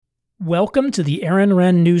Welcome to the Aaron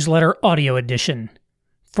Wrenn Newsletter Audio Edition.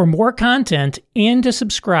 For more content and to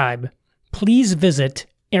subscribe, please visit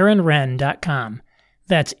aaronwrenn.com.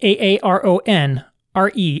 That's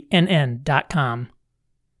AARONRENN.com.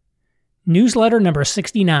 Newsletter number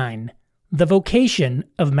 69, The Vocation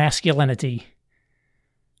of Masculinity.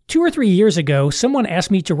 2 or 3 years ago, someone asked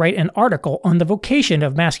me to write an article on the vocation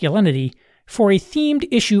of masculinity for a themed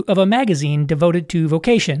issue of a magazine devoted to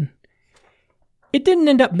vocation. It didn't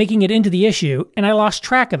end up making it into the issue, and I lost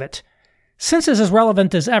track of it. Since it's as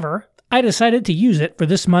relevant as ever, I decided to use it for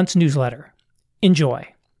this month's newsletter. Enjoy.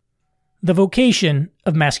 The Vocation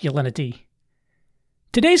of Masculinity.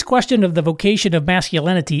 Today's question of the vocation of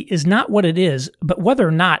masculinity is not what it is, but whether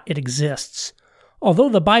or not it exists. Although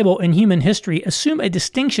the Bible and human history assume a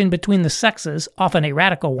distinction between the sexes, often a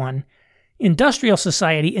radical one, industrial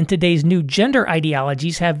society and today's new gender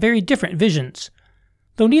ideologies have very different visions.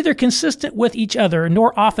 Though neither consistent with each other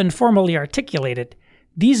nor often formally articulated,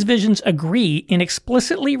 these visions agree in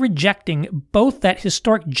explicitly rejecting both that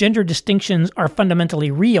historic gender distinctions are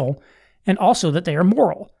fundamentally real and also that they are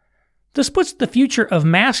moral. This puts the future of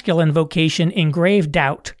masculine vocation in grave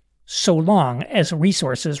doubt, so long as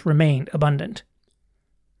resources remain abundant.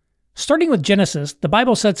 Starting with Genesis, the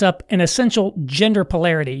Bible sets up an essential gender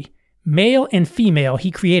polarity. Male and female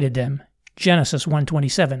he created them. Genesis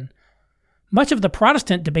 1:27. Much of the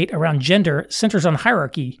Protestant debate around gender centers on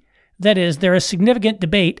hierarchy. That is, there is significant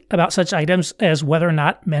debate about such items as whether or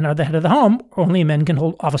not men are the head of the home or only men can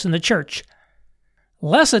hold office in the church.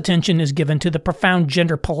 Less attention is given to the profound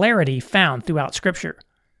gender polarity found throughout Scripture.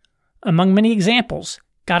 Among many examples,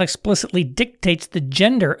 God explicitly dictates the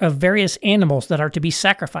gender of various animals that are to be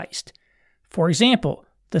sacrificed. For example,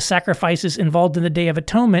 the sacrifices involved in the Day of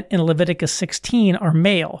Atonement in Leviticus 16 are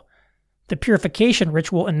male. The purification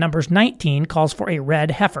ritual in Numbers 19 calls for a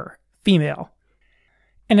red heifer, female.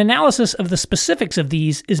 An analysis of the specifics of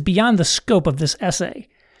these is beyond the scope of this essay.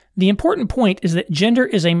 The important point is that gender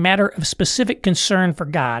is a matter of specific concern for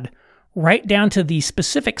God, right down to the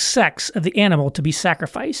specific sex of the animal to be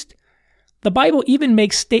sacrificed. The Bible even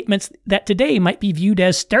makes statements that today might be viewed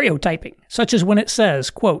as stereotyping, such as when it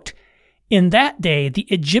says, quote, "In that day the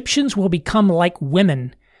Egyptians will become like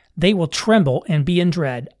women. They will tremble and be in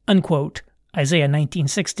dread," unquote, Isaiah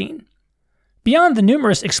 19:16. Beyond the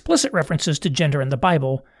numerous explicit references to gender in the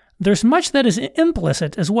Bible, there's much that is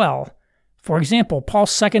implicit as well. For example,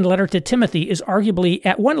 Paul's second letter to Timothy is arguably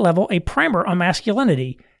at one level a primer on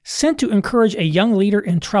masculinity, sent to encourage a young leader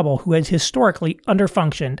in trouble who has historically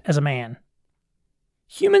underfunctioned as a man.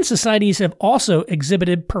 Human societies have also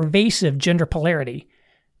exhibited pervasive gender polarity.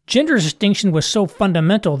 Gender distinction was so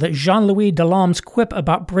fundamental that Jean-Louis Delorme's quip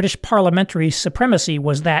about British parliamentary supremacy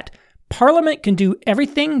was that Parliament can do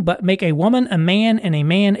everything but make a woman a man and a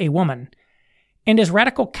man a woman. And as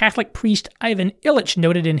radical Catholic priest Ivan Illich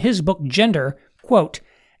noted in his book Gender, quote,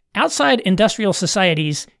 "Outside industrial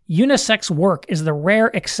societies, unisex work is the rare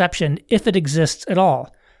exception if it exists at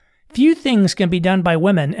all. Few things can be done by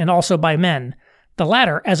women and also by men. The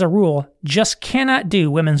latter, as a rule, just cannot do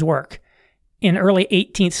women's work. In early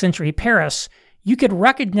 18th century Paris, you could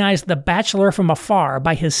recognize the bachelor from afar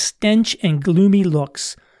by his stench and gloomy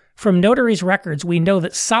looks. From notaries' records, we know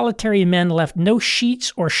that solitary men left no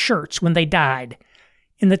sheets or shirts when they died.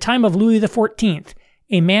 In the time of Louis XIV,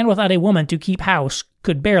 a man without a woman to keep house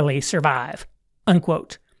could barely survive."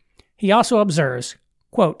 Unquote. He also observes,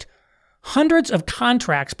 quote, "Hundreds of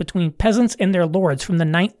contracts between peasants and their lords from the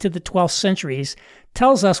 9th to the 12th centuries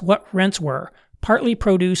tells us what rents were, partly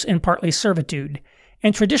produce and partly servitude,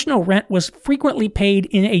 and traditional rent was frequently paid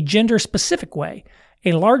in a gender-specific way.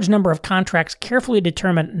 A large number of contracts carefully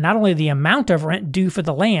determined not only the amount of rent due for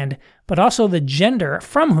the land, but also the gender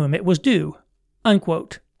from whom it was due."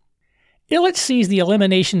 Unquote. Illich sees the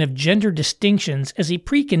elimination of gender distinctions as a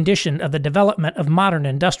precondition of the development of modern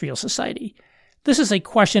industrial society. This is a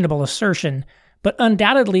questionable assertion, but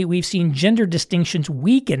undoubtedly we've seen gender distinctions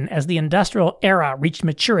weaken as the industrial era reached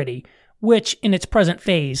maturity, which, in its present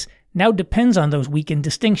phase, now depends on those weakened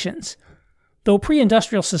distinctions. Though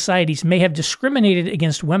pre-industrial societies may have discriminated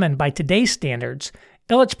against women by today's standards,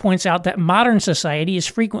 Illich points out that modern society is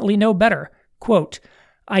frequently no better. Quote,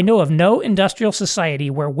 "I know of no industrial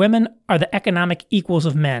society where women are the economic equals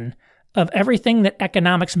of men. Of everything that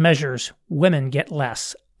economics measures, women get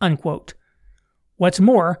less." Unquote. What's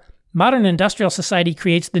more, modern industrial society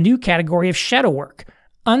creates the new category of shadow work,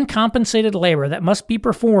 uncompensated labor that must be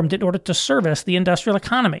performed in order to service the industrial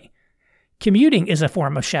economy. Commuting is a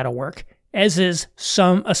form of shadow work, as is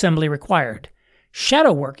some assembly required.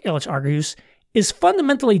 Shadow work, Illich argues, is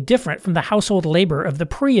fundamentally different from the household labor of the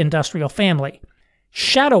pre-industrial family.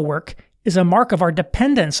 Shadow work is a mark of our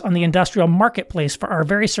dependence on the industrial marketplace for our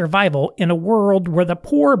very survival in a world where the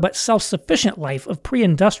poor but self-sufficient life of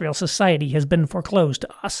pre-industrial society has been foreclosed to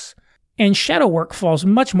us. And shadow work falls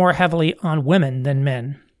much more heavily on women than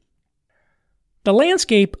men. The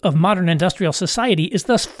landscape of modern industrial society is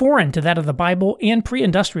thus foreign to that of the Bible and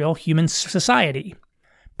pre-industrial human society.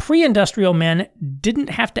 Pre-industrial men didn't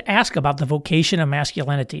have to ask about the vocation of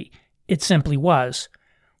masculinity. It simply was.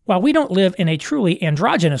 While we don't live in a truly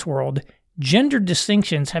androgynous world, gender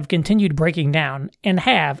distinctions have continued breaking down and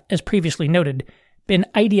have, as previously noted, been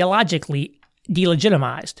ideologically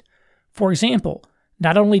delegitimized. For example,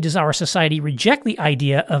 not only does our society reject the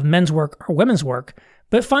idea of men's work or women's work,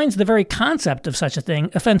 but finds the very concept of such a thing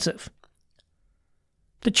offensive.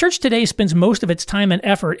 The church today spends most of its time and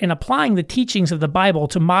effort in applying the teachings of the Bible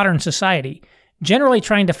to modern society, generally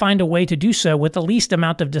trying to find a way to do so with the least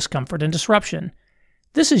amount of discomfort and disruption.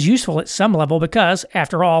 This is useful at some level because,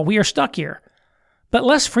 after all, we are stuck here. But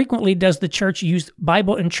less frequently does the church use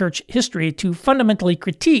Bible and church history to fundamentally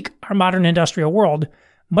critique our modern industrial world,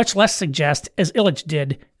 much less suggest, as Illich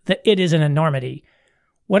did, that it is an enormity.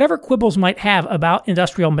 Whatever quibbles might have about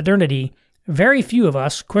industrial modernity, very few of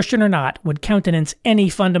us, Christian or not, would countenance any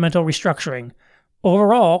fundamental restructuring.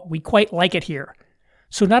 Overall, we quite like it here.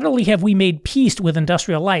 So not only have we made peace with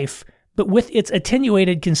industrial life, but with its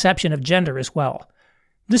attenuated conception of gender as well.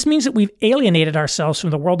 This means that we've alienated ourselves from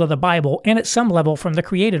the world of the Bible and at some level from the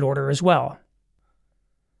created order as well.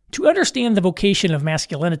 To understand the vocation of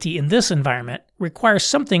masculinity in this environment requires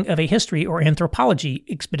something of a history or anthropology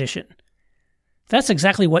expedition. That's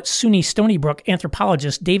exactly what SUNY Stony Brook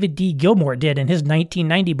anthropologist David D. Gilmore did in his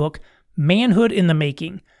 1990 book, Manhood in the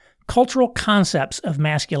Making: Cultural Concepts of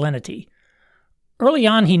Masculinity. Early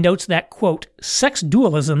on, he notes that, quote, sex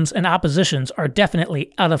dualisms and oppositions are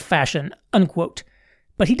definitely out of fashion, unquote.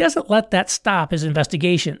 But he doesn't let that stop his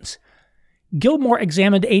investigations. Gilmore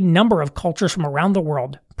examined a number of cultures from around the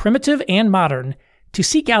world, primitive and modern, to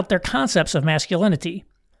seek out their concepts of masculinity.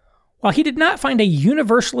 While he did not find a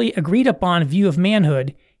universally agreed upon view of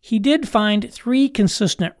manhood, he did find three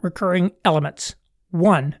consistent recurring elements.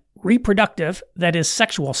 1. Reproductive, that is,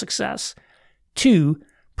 sexual success. 2.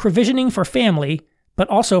 Provisioning for family, but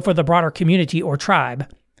also for the broader community or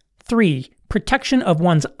tribe. 3. Protection of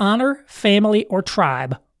one's honor, family, or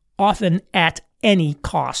tribe, often at any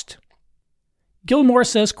cost. Gilmore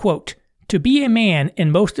says, quote, to be a man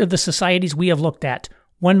in most of the societies we have looked at,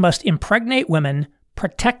 one must impregnate women,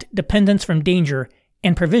 protect dependents from danger,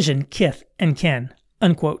 and provision kith and kin,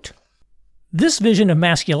 unquote. This vision of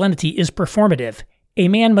masculinity is performative. A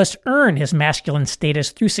man must earn his masculine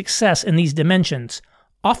status through success in these dimensions,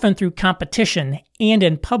 often through competition and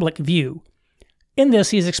in public view. In this,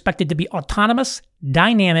 he is expected to be autonomous,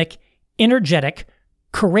 dynamic, energetic,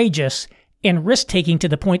 courageous, and risk-taking to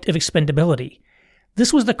the point of expendability.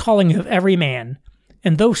 This was the calling of every man,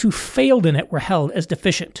 and those who failed in it were held as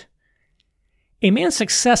deficient. A man's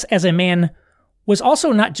success as a man was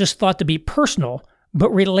also not just thought to be personal, but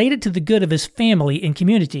related to the good of his family and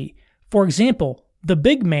community. For example, the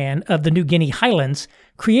big man of the New Guinea highlands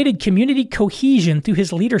created community cohesion through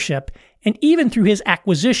his leadership and even through his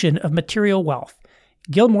acquisition of material wealth.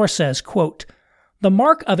 Gilmore says, quote, the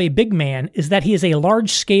mark of a big man is that he is a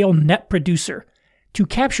large-scale net producer. To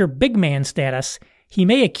capture big man status, he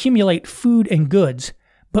may accumulate food and goods,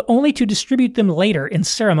 but only to distribute them later in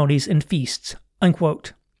ceremonies and feasts,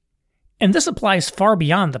 unquote. And this applies far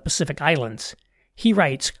beyond the Pacific Islands. He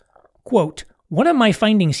writes, quote, one of my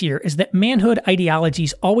findings here is that manhood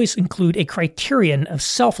ideologies always include a criterion of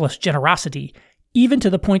selfless generosity, even to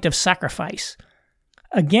the point of sacrifice.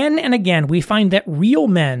 Again and again, we find that real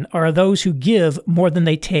men are those who give more than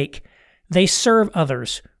they take. They serve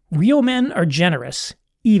others. Real men are generous,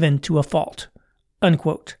 even to a fault,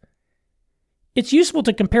 unquote. It's useful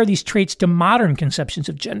to compare these traits to modern conceptions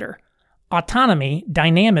of gender. Autonomy,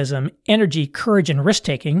 dynamism, energy, courage, and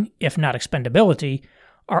risk-taking, if not expendability,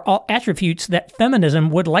 are all attributes that feminism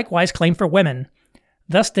would likewise claim for women,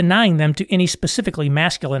 thus denying them to any specifically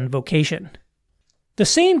masculine vocation. The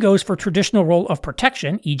same goes for traditional role of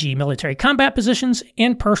protection, e.g. military combat positions,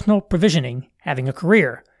 and personal provisioning, having a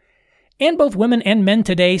career. And both women and men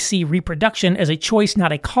today see reproduction as a choice,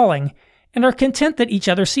 not a calling, and are content that each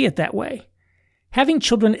other see it that way. Having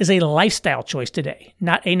children is a lifestyle choice today,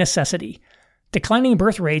 not a necessity. Declining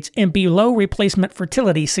birth rates and below replacement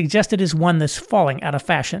fertility suggest it is one that's falling out of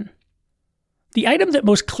fashion. The item that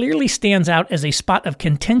most clearly stands out as a spot of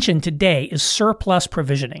contention today is surplus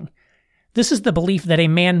provisioning. This is the belief that a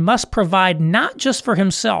man must provide not just for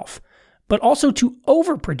himself, but also to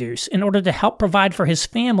overproduce in order to help provide for his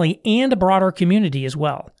family and a broader community as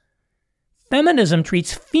well. Feminism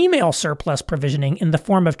treats female surplus provisioning in the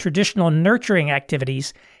form of traditional nurturing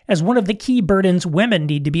activities as one of the key burdens women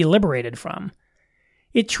need to be liberated from.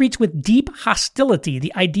 It treats with deep hostility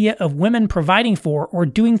the idea of women providing for or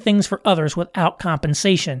doing things for others without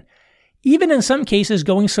compensation, even in some cases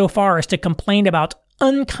going so far as to complain about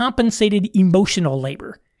uncompensated emotional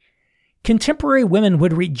labor. Contemporary women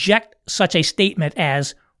would reject such a statement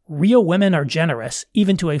as real women are generous,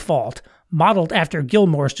 even to a fault, modeled after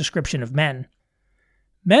Gilmore's description of men.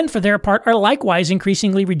 Men, for their part, are likewise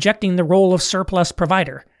increasingly rejecting the role of surplus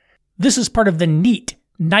provider. This is part of the neat,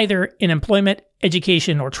 neither in employment,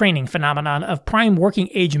 education, or training phenomenon of prime working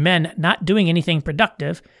age men not doing anything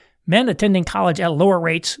productive, men attending college at lower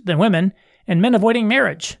rates than women, and men avoiding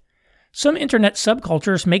marriage. Some internet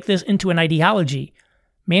subcultures make this into an ideology.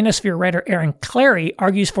 Manosphere writer Aaron Clarey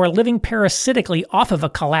argues for living parasitically off of a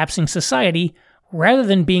collapsing society rather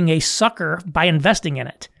than being a sucker by investing in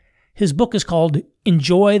it. His book is called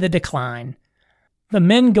Enjoy the Decline. The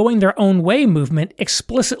Men Going Their Own Way movement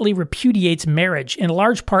explicitly repudiates marriage, in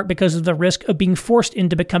large part because of the risk of being forced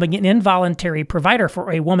into becoming an involuntary provider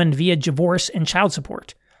for a woman via divorce and child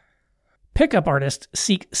support. Pickup artists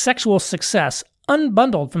seek sexual success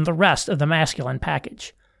unbundled from the rest of the masculine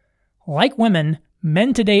package. Like women,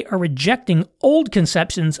 men today are rejecting old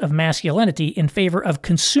conceptions of masculinity in favor of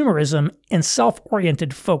consumerism and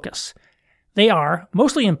self-oriented focus. They are,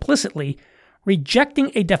 mostly implicitly,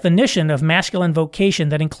 rejecting a definition of masculine vocation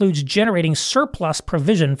that includes generating surplus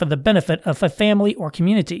provision for the benefit of a family or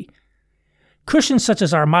community. Cushions such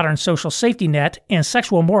as our modern social safety net and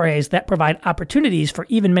sexual mores that provide opportunities for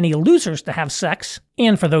even many losers to have sex,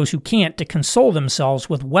 and for those who can't to console themselves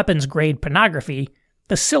with weapons-grade pornography,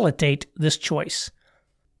 facilitate this choice.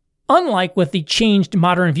 Unlike with the changed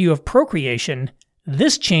modern view of procreation,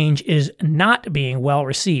 this change is not being well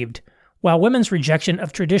received. While women's rejection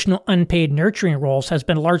of traditional unpaid nurturing roles has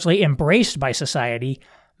been largely embraced by society,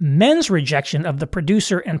 men's rejection of the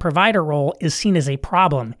producer and provider role is seen as a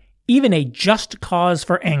problem, even a just cause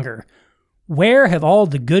for anger. "Where have all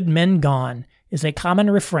the good men gone?" is a common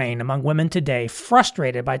refrain among women today,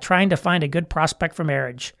 frustrated by trying to find a good prospect for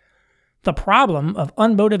marriage. The problem of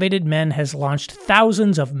unmotivated men has launched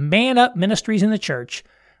thousands of man-up ministries in the church,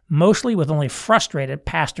 mostly with only frustrated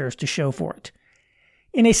pastors to show for it.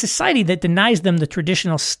 In a society that denies them the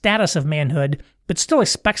traditional status of manhood, but still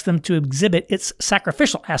expects them to exhibit its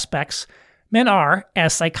sacrificial aspects, men are,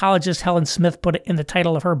 as psychologist Helen Smith put it in the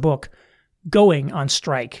title of her book, going on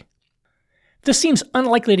strike. This seems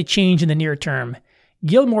unlikely to change in the near term.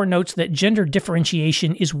 Gilmore notes that gender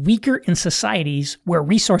differentiation is weaker in societies where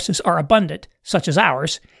resources are abundant, such as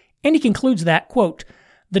ours, and he concludes that, quote,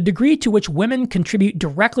 "The degree to which women contribute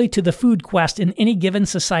directly to the food quest in any given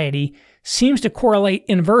society seems to correlate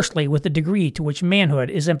inversely with the degree to which manhood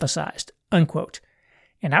is emphasized," unquote.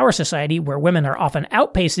 In our society, where women are often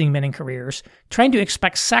outpacing men in careers, trying to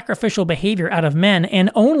expect sacrificial behavior out of men and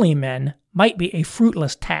only men might be a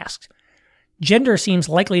fruitless task. Gender seems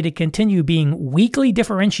likely to continue being weakly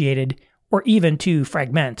differentiated or even to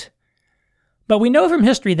fragment. But we know from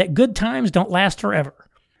history that good times don't last forever.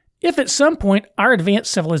 If at some point our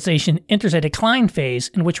advanced civilization enters a decline phase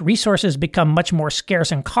in which resources become much more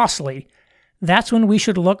scarce and costly, that's when we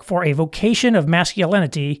should look for a vocation of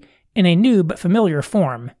masculinity in a new but familiar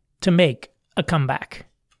form to make a comeback.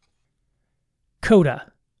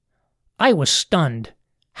 Coda. I was stunned.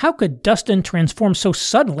 How could Dustin transform so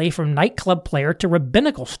suddenly from nightclub player to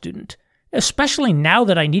rabbinical student, especially now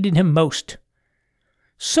that I needed him most?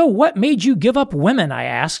 "So what made you give up women?" I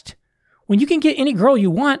asked. "When you can get any girl you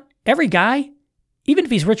want, every guy, even if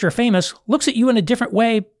he's rich or famous, looks at you in a different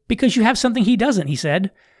way because you have something he doesn't," he said.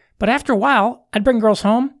 "But after a while, I'd bring girls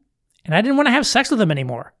home, and I didn't want to have sex with them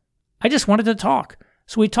anymore. I just wanted to talk.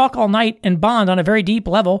 So we'd talk all night and bond on a very deep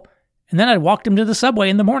level, and then I'd walk them to the subway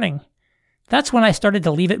in the morning. That's when I started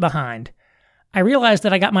to leave it behind. I realized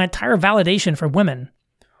that I got my entire validation from women.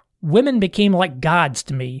 Women became like gods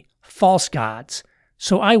to me, false gods.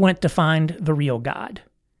 So I went to find the real God."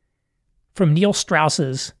 From Neil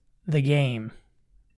Strauss's The Game.